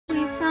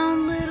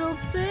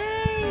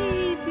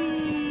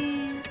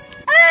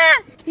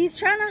He's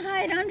trying to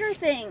hide under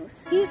things.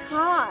 He's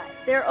hot.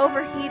 They're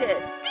overheated.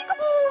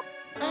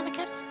 On the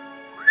kiss.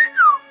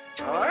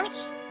 Oh,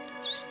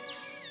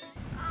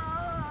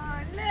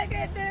 look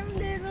at them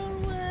little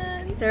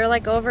ones. They're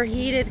like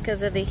overheated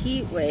because of the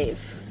heat wave.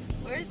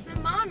 Where's the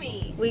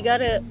mommy? We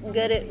gotta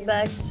get it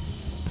back.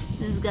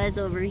 This guy's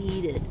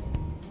overheated.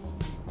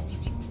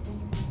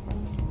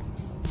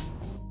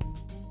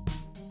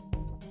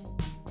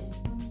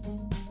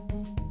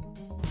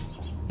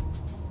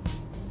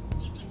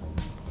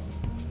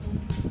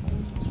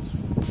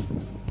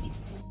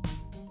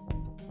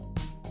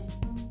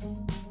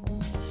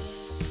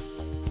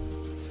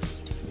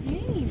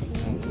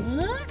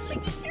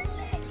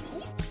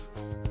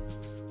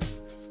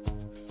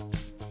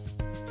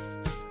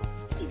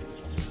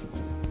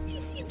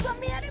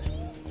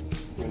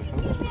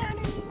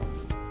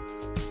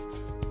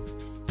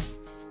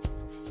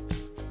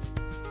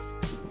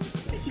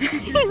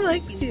 He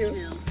likes you.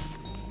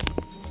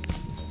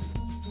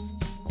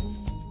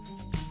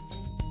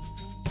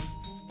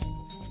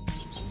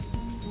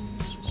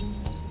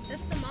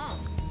 That's the mom.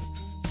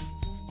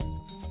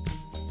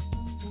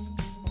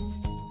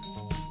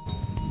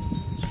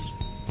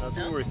 That's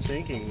what we're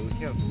thinking. We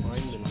can't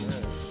find the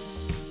nest.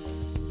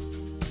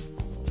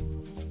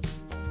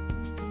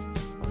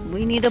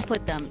 We need to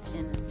put them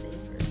in a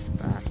safer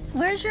spot.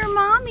 Where's your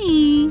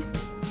mommy?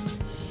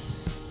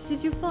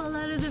 Did you fall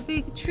out of the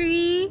big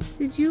tree?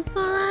 Did you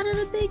fall out of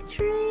the big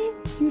tree?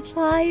 You're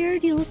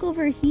tired? You look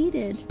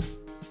overheated.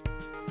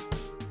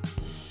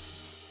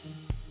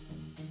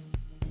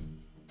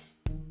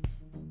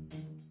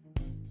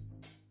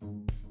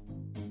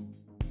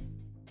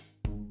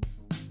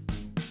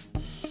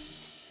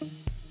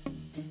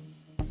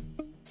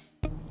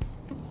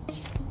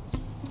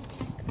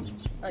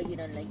 Oh, you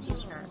don't like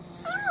it, huh?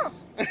 Oh.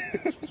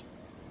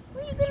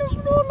 What are you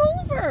gonna roll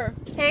over?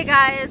 Hey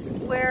guys,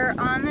 we're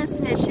on this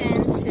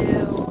mission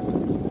to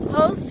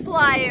post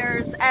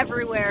flyers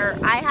everywhere.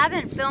 I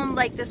haven't filmed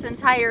like this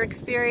entire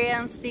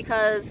experience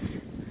because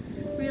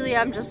really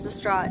I'm just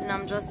distraught and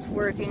I'm just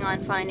working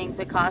on finding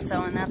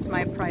Picasso, and that's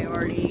my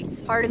priority.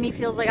 Part of me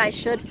feels like I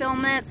should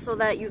film it so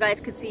that you guys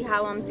could see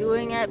how I'm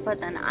doing it, but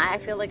then I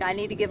feel like I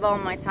need to give all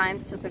my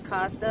time to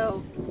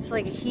Picasso. It's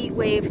like a heat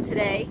wave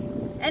today.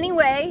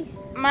 Anyway,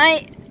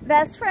 my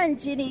best friend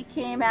Ginny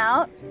came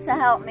out to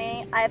help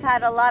me. I've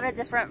had a lot of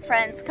different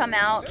friends come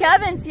out.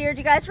 Kevin's here. Do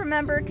you guys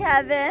remember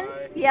Kevin?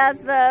 He has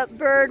the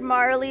bird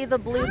Marley, the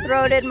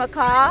blue-throated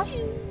macaw.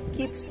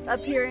 Keeps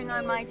appearing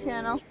on my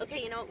channel.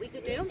 Okay, you know what we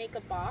could do? Make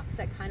a box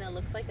that kind of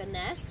looks like a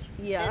nest.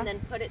 Yeah. And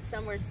then put it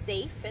somewhere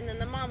safe, and then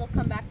the mom will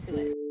come back to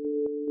it.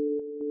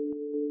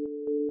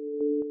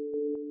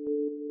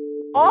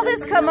 All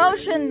this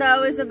commotion,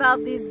 though, is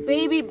about these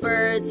baby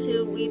birds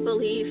who we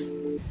believe...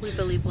 We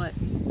believe what?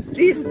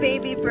 These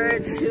baby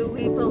birds who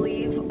we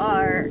believe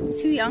are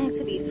too young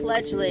to be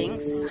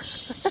fledglings.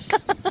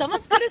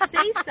 Someone's gonna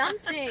say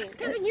something.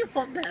 Kevin, you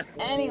hold them.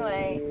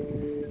 Anyway,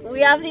 we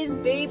have these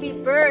baby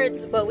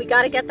birds, but we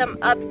gotta get them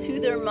up to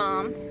their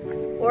mom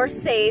or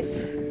safe.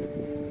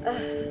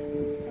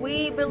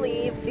 We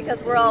believe,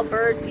 because we're all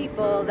bird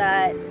people,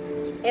 that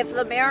if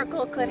the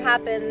miracle could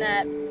happen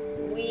that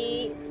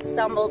we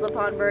stumbled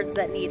upon birds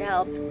that need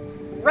help,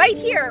 right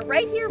here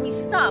we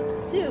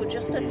stopped too,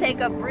 just to take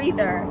a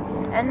breather,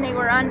 and they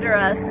were under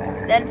us,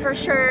 then for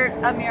sure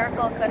a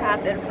miracle could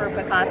happen for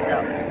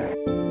Picasso.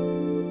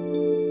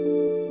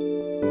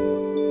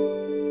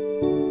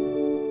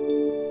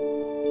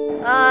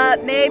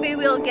 Maybe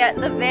we'll get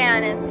the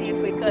van and see if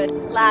we could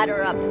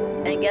ladder up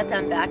and get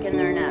them back in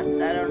their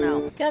nest. I don't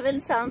know. Kevin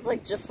sounds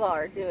like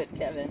Jafar. Do it,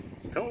 Kevin.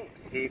 Don't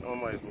hate on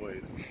my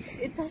voice.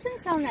 It doesn't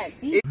sound that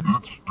deep.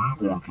 It's deep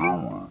on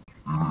camera.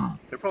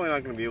 They're probably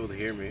not going to be able to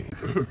hear me.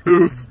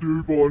 It's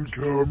deep on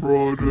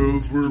camera,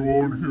 as we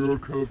won't hear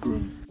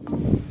Kevin.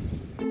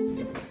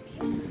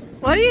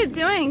 What are you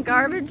doing?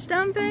 Garbage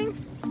dumping?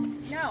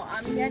 No,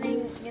 I'm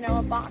getting, you know,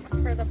 a box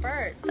for the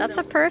birds. That's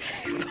a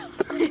perfect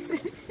box.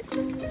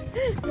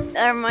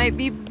 There might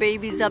be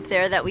babies up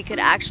there that we could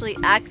actually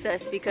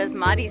access because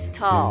Mari's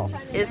tall.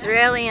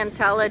 Israeli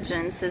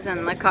intelligence is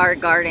in the car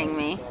guarding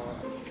me.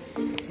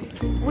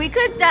 We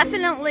could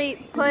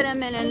definitely put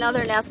him in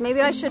another nest.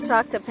 Maybe I should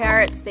talk to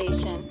Parrot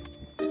Station.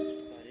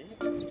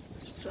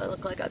 Do I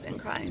look like I've been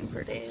crying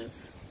for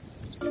days?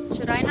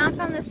 Should I knock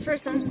on this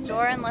person's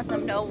door and let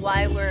them know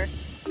why we're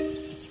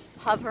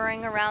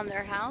hovering around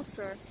their house,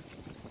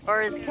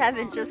 or is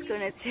Kevin just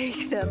gonna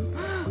take them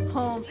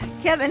home?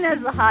 Kevin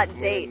has a hot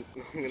date.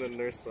 I'm gonna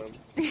nurse them.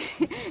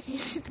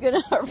 He's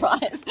gonna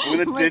arrive. I'm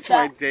gonna ditch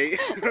my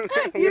date.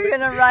 You're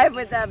gonna arrive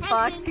with that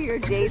box to your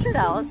date's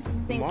house.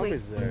 Mom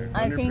is there. 100%.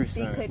 I think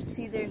they could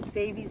see there's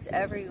babies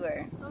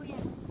everywhere. Oh yeah,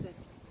 that's good.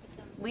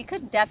 We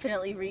could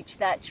definitely reach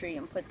that tree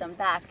and put them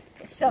back.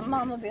 Some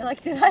mom will be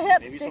like, did I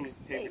have Maybe 6 some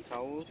paper dates?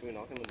 towels. Should we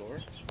knock on the door?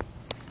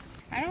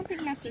 I don't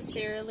think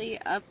necessarily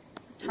a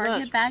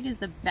Target bag is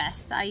the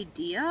best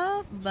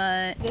idea,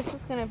 but this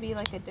was gonna be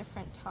like a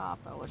different top.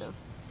 I would have,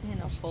 you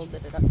know,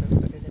 folded it up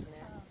and put it in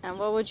there. And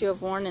what would you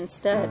have worn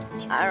instead?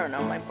 I don't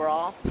know, my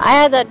bra. I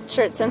had that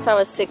shirt since I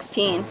was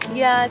 16.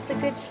 Yeah, it's a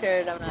good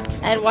shirt. I'm not.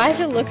 And why does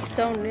it look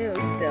so new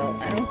still?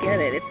 I don't get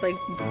it. It's like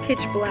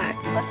pitch black.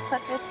 Let's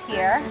put this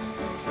here.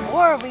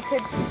 Or we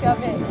could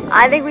shove it.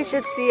 I think we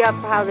should see up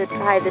how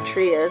high the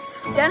tree is.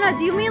 Jenna,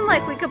 do you mean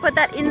like we could put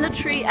that in the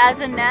tree as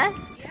a nest?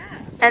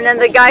 And then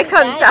the guy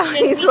comes out and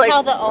he's like...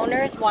 tell the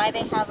owners why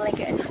they have like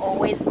an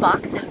always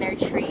box in their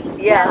tree?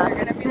 Yeah. They're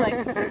gonna be like,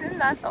 isn't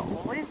that the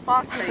always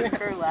box they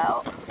threw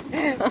out?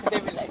 They'd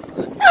be like,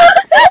 isn't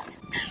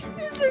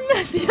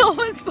that the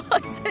always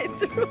box I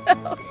threw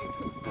out?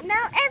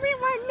 now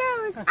everyone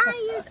knows I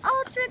use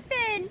ultra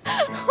thin.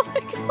 Oh my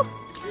god.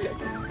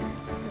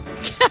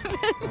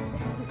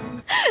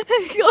 Kevin,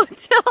 go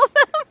tell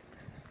them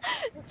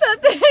that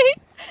they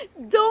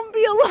don't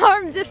be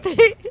alarmed if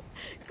they...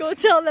 Go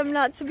tell them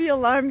not to be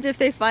alarmed if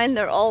they find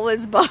their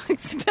always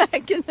box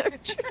back in their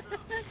tree.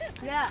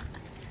 Yeah.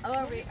 Oh,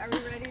 are we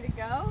ready to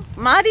go?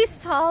 Marty's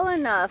tall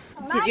enough.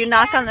 Did you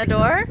knock on the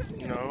door?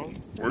 No.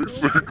 Why are you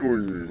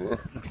circling me, man?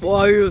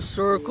 Why are you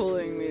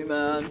circling me,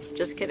 man?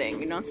 Just kidding.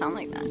 You don't sound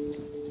like that.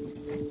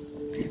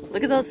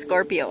 Look at those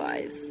Scorpio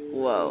eyes.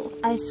 Whoa.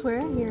 I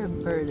swear I hear a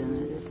bird in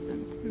the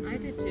distance. I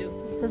did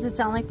too. Does it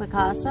sound like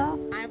Picasso?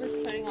 I was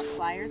putting up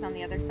flyers on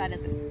the other side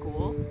of the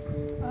school,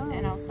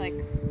 and I was like,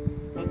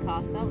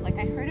 Picasso? Like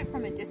I heard it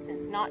from a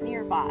distance, not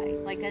nearby,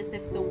 like as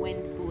if the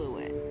wind blew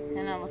it.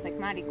 And I was like,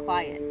 Maddie,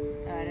 quiet.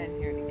 I didn't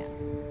hear it again.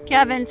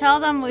 Kevin, tell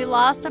them we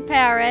lost a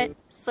parrot,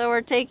 so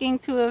we're taking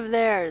 2 of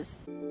theirs.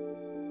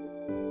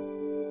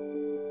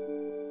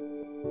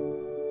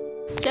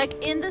 Check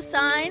in the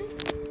sign.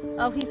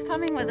 Oh, he's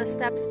coming with a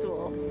step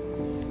stool.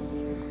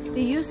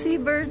 Do you see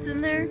birds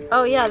in there?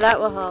 Oh yeah, that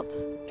will help.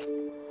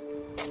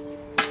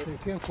 They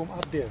came from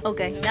up there.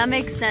 Okay, that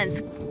makes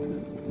sense.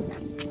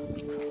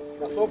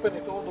 Let's open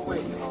it all the way.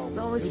 There's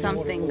always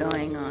something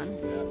going on.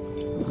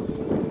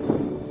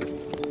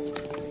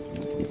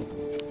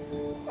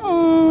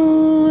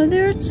 Oh,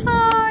 they're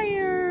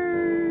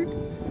tired.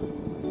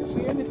 You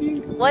see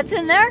anything? What's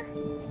in there?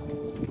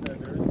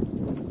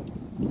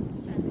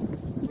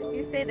 Did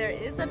you say there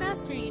is a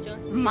nest or you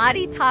don't see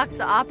Marty talks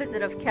the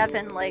opposite of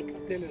Kevin, like... I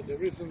tell you, the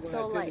reason why So,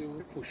 I tell like-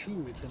 you for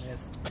sure it's a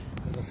nest,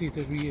 because I see it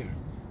every year.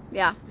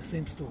 Yeah. The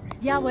same story.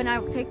 Yeah, when I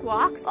take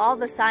walks, all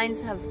the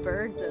signs have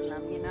birds in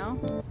them, you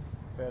know?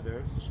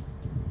 Feathers,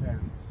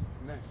 fence,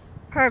 nest.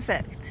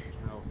 Perfect.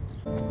 No.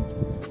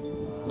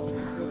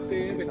 But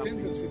they have a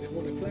tendency, they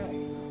want to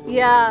fly.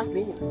 Yeah.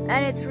 Explore.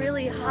 And it's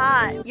really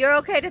hot. You're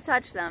okay to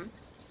touch them.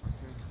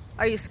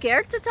 Are you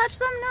scared to touch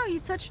them? No,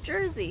 you touch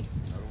Jersey.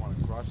 I don't want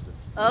to crush them.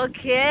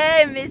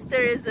 Okay, Mr.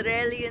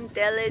 Israeli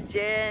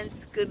intelligence.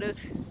 Gonna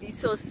be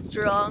so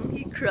strong,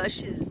 he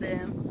crushes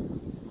them.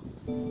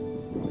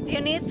 Do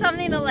you need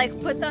something to like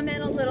put them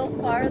in a little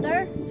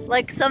farther?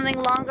 Like something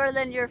longer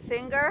than your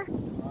finger?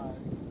 No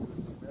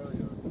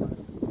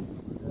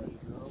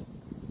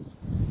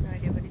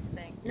idea what he's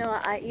saying. No,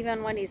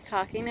 even when he's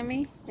talking to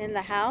me in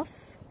the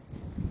house,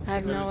 I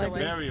have no There's a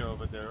idea. barrier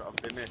over there of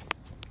the nest.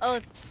 Oh,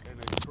 And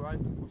I try to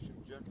push him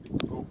gently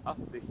to go up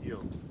the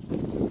hill.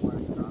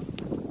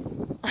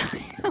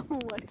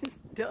 what is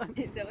done?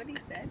 Is that what he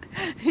said?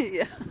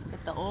 Yeah.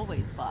 With the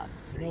always box.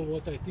 You know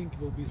what I think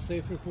will be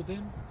safer for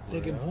them?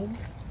 Take them home,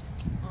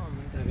 Oh,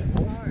 take them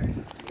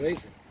home,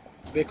 raise them.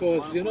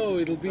 Because, you know,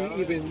 it'll be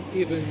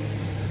even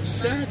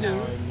sadder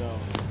No.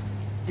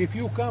 if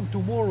you come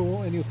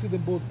tomorrow and you see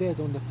them both dead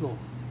on the floor.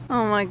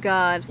 Oh my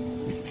God.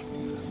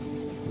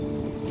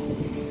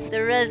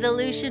 The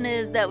resolution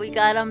is that we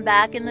got them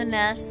back in the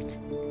nest.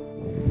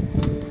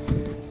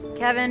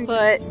 Kevin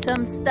put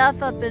some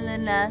stuff up in the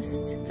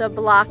nest to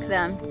block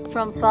them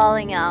from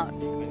falling out.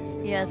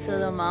 Yeah, so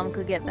the mom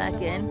could get back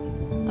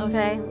in.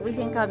 Okay, we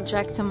can come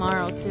check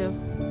tomorrow too.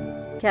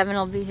 Kevin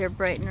will be here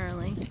bright and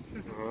early.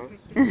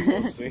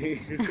 We'll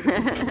see.